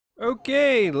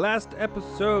Okay, last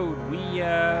episode we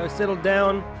settled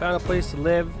down, found a place to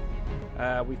live.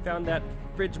 We found that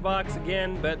fridge box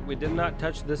again, but we did not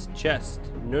touch this chest.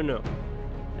 No.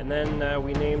 And then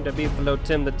we named a beefalo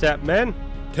Tim the Tap Man.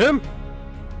 Tim!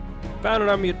 Found an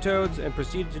army of toads and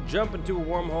proceeded to jump into a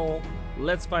wormhole.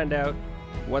 Let's find out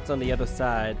what's on the other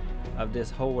side of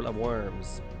this hole of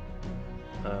worms.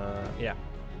 Yeah.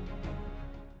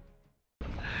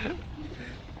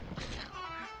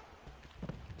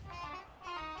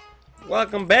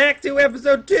 Welcome back to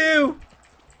episode 2!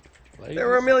 There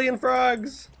were a million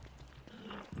frogs!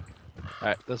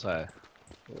 Alright, this way.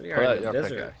 We are in the desert.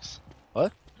 Pickaxe.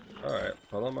 What? Alright,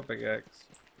 pull out my pickaxe.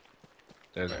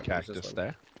 There's a Alright, cactus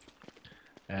there.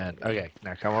 And, okay,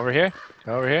 now come over here.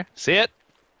 Come over here. See it?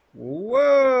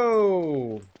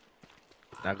 Whoa!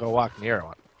 Now go walk near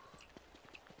one.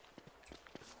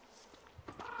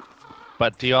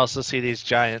 But do you also see these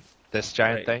this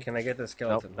giant Wait, thing? can I get the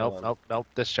skeleton? Nope,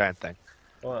 this giant thing.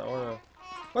 Hold on.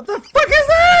 What the fuck is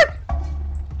that?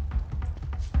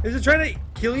 Is it trying to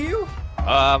kill you?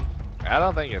 I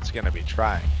don't think it's gonna be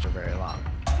trying for very long.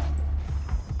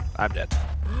 I'm dead.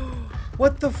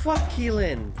 What the fuck,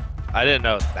 Keelan? I didn't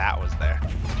know that was there.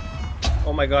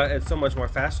 Oh my god, it's so much more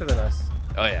faster than us.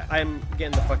 Oh yeah. I'm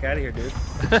getting the fuck out of here, dude.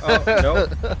 Oh, no.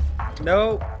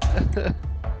 No.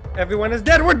 Everyone is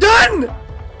dead. We're done!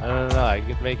 I don't know. I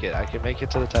can make it. I can make it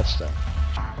to the touchdown.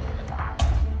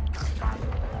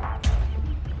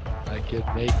 I can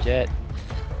make it.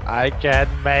 I can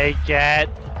make it.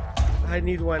 I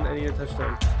need one. I need a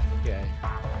touchdown. Okay.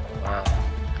 Well,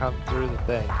 come through the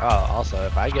thing. Oh, also,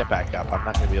 if I get back up, I'm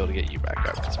not going to be able to get you back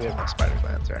up because we have no spider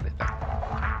glands or anything.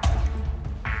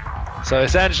 So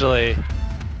essentially,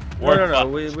 No, we're not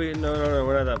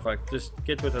that fucked. Just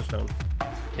get to a touchdown.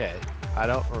 Okay. I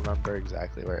don't remember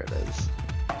exactly where it is.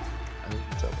 I think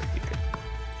it's over here.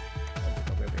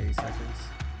 I'll be 80 seconds.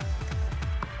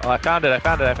 Oh, I found it.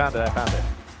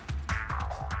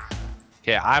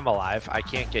 Okay, I'm alive. I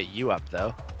can't get you up,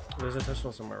 though. There's a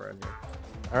touchdown somewhere around here.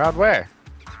 Around where?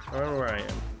 Around where I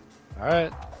am.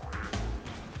 Alright.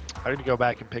 I need to go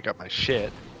back and pick up my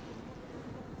shit.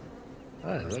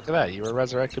 Oh, look at that. You were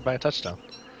resurrected by a touchdown.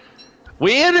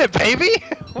 We in it, baby!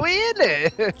 We in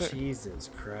it! Jesus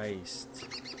Christ.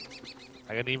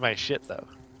 I'm gonna need my shit, though.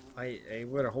 I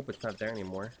better hope it's not there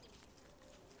anymore.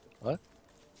 What?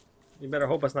 You better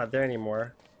hope it's not there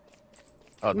anymore.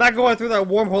 Oh, I'm not going through that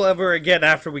wormhole ever again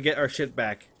after we get our shit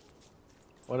back.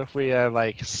 what if we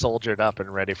like soldiered up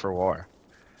and ready for war?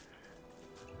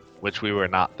 Which we were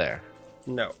not there.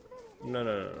 No.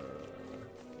 Never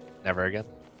again.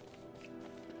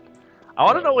 I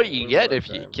want to know what you get if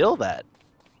you kill that.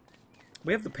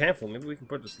 We have the pamphlet. Maybe we can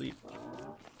put it to sleep.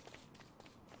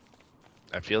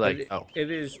 I feel like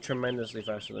it is tremendously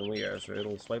faster than we are, so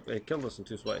it'll swipe. It killed us in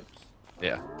 2 swipes.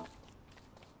 Yeah.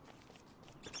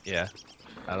 Yeah.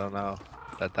 I don't know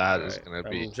that is gonna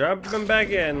be. I'm jumping back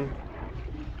in.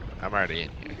 I'm already in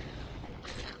here.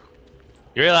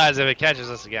 You realize if it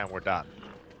catches us again, we're done.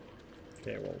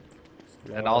 Okay, well.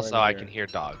 And also, I can hear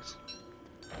dogs.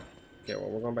 Okay,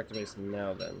 well, we're going back to base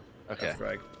now then. Okay. After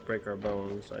I break our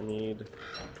bones, I need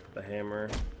the hammer.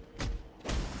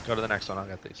 Go to the next one. I'll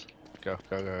get these. Go.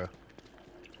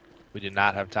 We do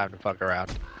not have time to fuck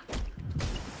around.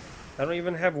 I don't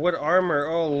even have wood armor.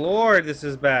 Oh lord, this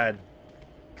is bad.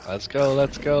 Let's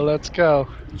go.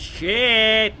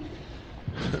 Shit!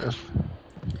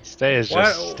 Stay is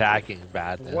just stacking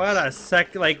badness. What a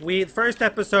first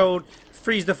episode,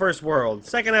 freeze the first world.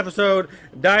 Second episode,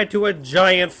 die to a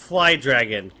giant fly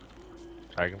dragon.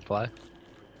 Dragonfly?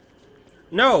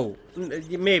 No,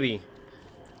 maybe.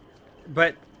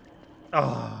 But,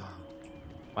 oh.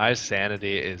 My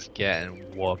sanity is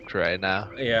getting whooped right now.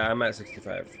 Yeah, I'm at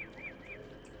 65.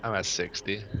 I'm at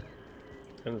 60.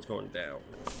 And it's going down.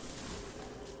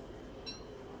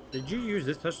 Did you use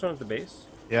this touchstone at the base?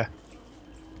 Yeah.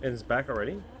 And it's back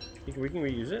already? We can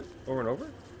reuse it over and over?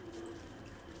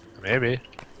 Maybe.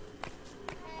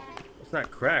 It's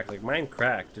not cracked. Like, mine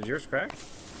cracked. Does yours crack?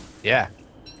 Yeah.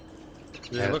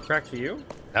 Does it look cracked to you?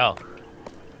 No.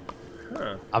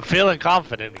 Huh. I'm feeling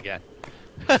confident again.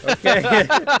 Okay.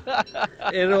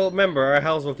 Remember, our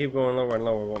health will keep going lower and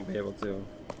lower. We won't be able to.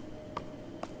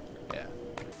 Yeah.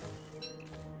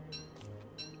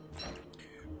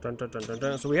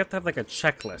 Dun. So we have to have like a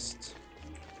checklist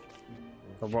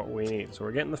of what we need. So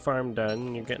we're getting the farm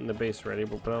done. You're getting the base ready.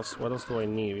 But what else do I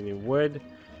need? We need wood,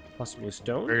 possibly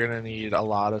stone. We're gonna need a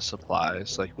lot of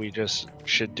supplies. Like we just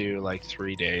should do like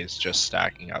 3 days just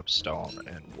stacking up stone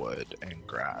and wood and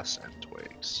grass and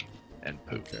twigs and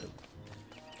poop. Okay.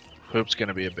 Poop's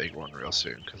gonna be a big one real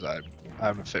soon because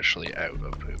I'm officially out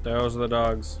of poop. Those are the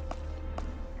dogs.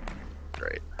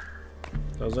 Great.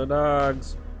 Those are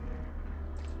dogs.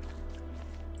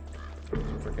 Those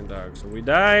are freaking dogs. So we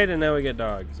died, and now we get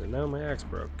dogs. And now my axe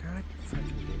broke. God fucking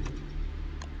damn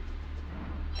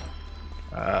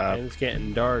it. And it's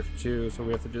getting dark, too, so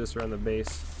we have to do this around the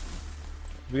base.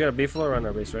 We got a beefalo around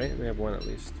our base, right? We have one at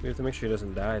least. We have to make sure he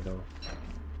doesn't die, though.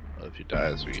 Well, if he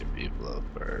dies, we get beefalo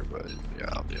fur, but yeah,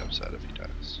 I'll be upset if he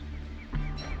dies.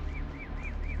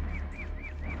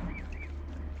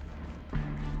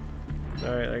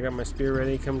 Alright, I got my spear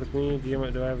ready. Come with me. Do you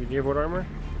have wood armor?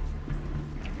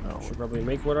 No. Should probably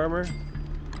make wood armor. Do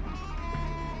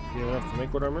you have enough to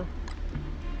make wood armor?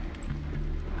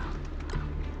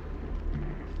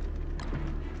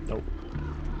 Nope.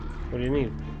 What do you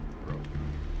need?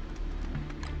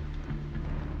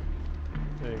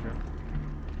 There you go.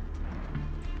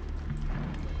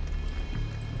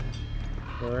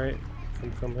 Alright,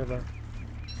 come hither.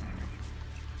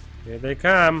 Here they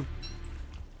come.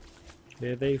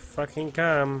 Here they fucking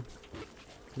come.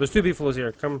 There's two beefalos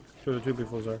here. Come to where the two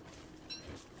beefalos are.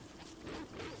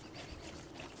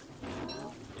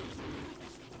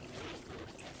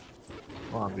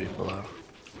 Come on, beefalo.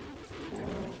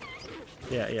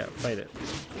 Yeah, fight it.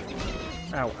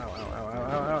 Ow, ow, ow, ow, ow,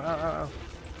 ow, ow, ow, ow.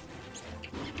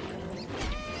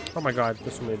 Oh my god,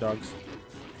 there's so many dogs.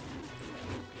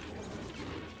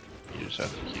 You just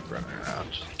have to keep running around.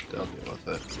 They'll deal with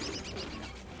it.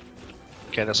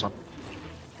 Okay, this one.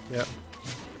 Yep.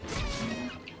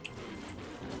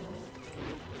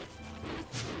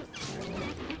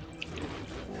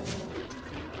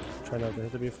 Try not to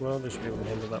hit the beefalo. They should be able to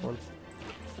handle that one.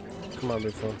 Come on,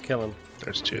 beefalo. Kill him.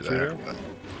 There's two Two there, there? but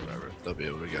whatever. They'll be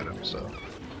able to get him, so.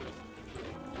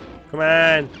 Come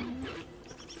on!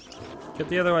 Get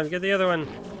the other one. Get the other one.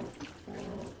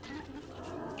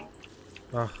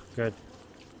 Oh, good.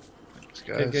 Thanks,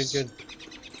 guys. Good.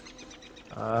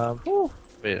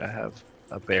 Wait, I have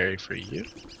a berry for you,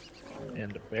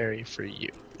 and a berry for you.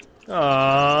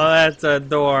 Oh, that's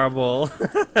adorable.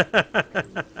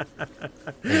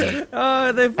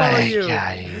 Oh, they follow you.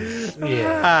 Guys.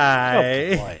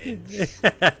 Hi.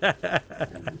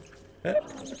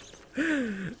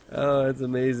 Oh, that's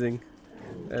amazing.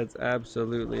 That's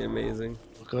absolutely amazing.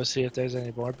 We'll go see if there's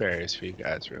any more berries for you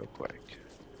guys real quick.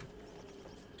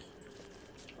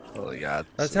 Holy God.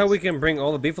 That's how we can bring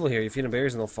all the beefalo here. You feed them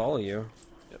berries and they'll follow you.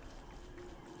 Yep.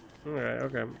 Alright,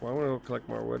 okay. Well, I'm gonna go collect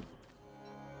more wood.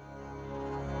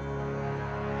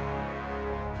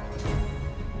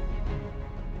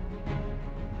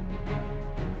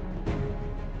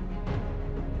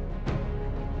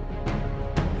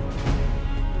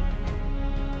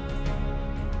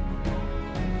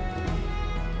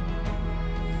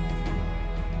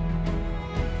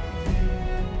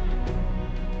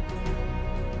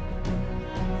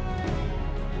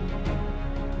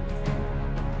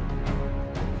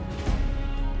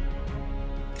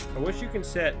 I wish you can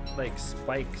set like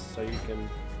spikes so you can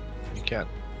You can.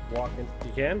 walk in.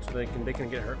 You can, so they can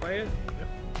get hurt by it. Yep.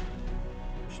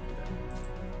 We should do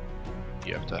that.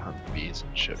 You have to hunt bees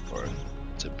and shit for it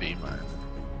to bee mine.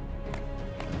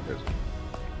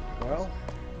 Well,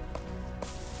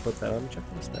 put that on the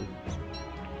checklist then.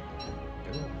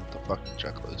 The fucking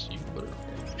checklist. You put it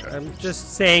on the checklist. I'm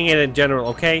just saying it in general,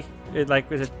 okay? It's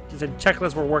a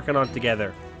checklist we're working on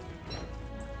together.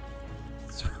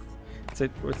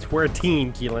 We're a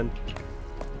team, Keelan.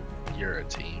 You're a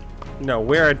team. No,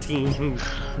 we're a team.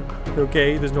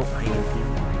 Okay, there's no fighting team.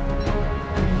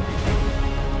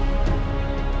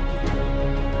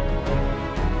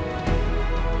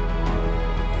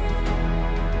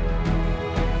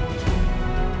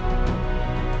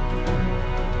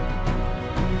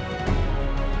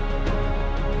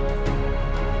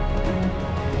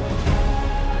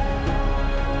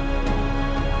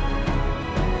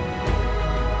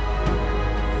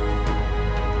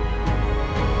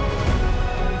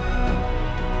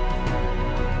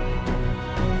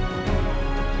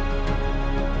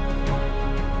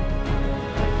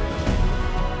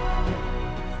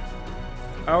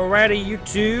 Alrighty,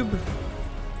 YouTube.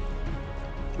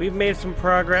 We've made some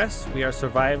progress. We are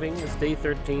surviving. It's day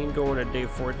 13, going to day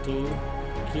 14.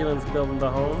 Keelan's building the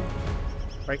home.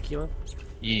 Right, Keelan?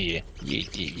 Yeah.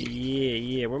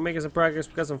 Yeah. We're making some progress.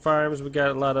 We got some farms. We got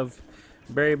a lot of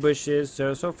berry bushes.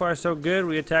 So far, so good.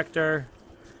 We attacked our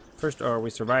first, or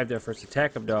we survived our first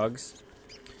attack of dogs.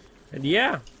 And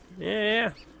yeah.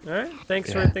 Alright,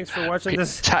 thanks for watching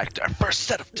this. Attacked our first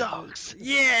set of dogs.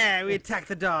 Yeah, we attacked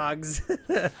the dogs.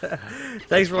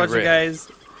 Thanks for watching, guys.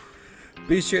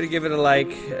 Be sure to give it a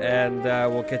like, and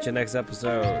we'll catch you next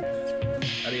episode.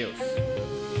 Adios.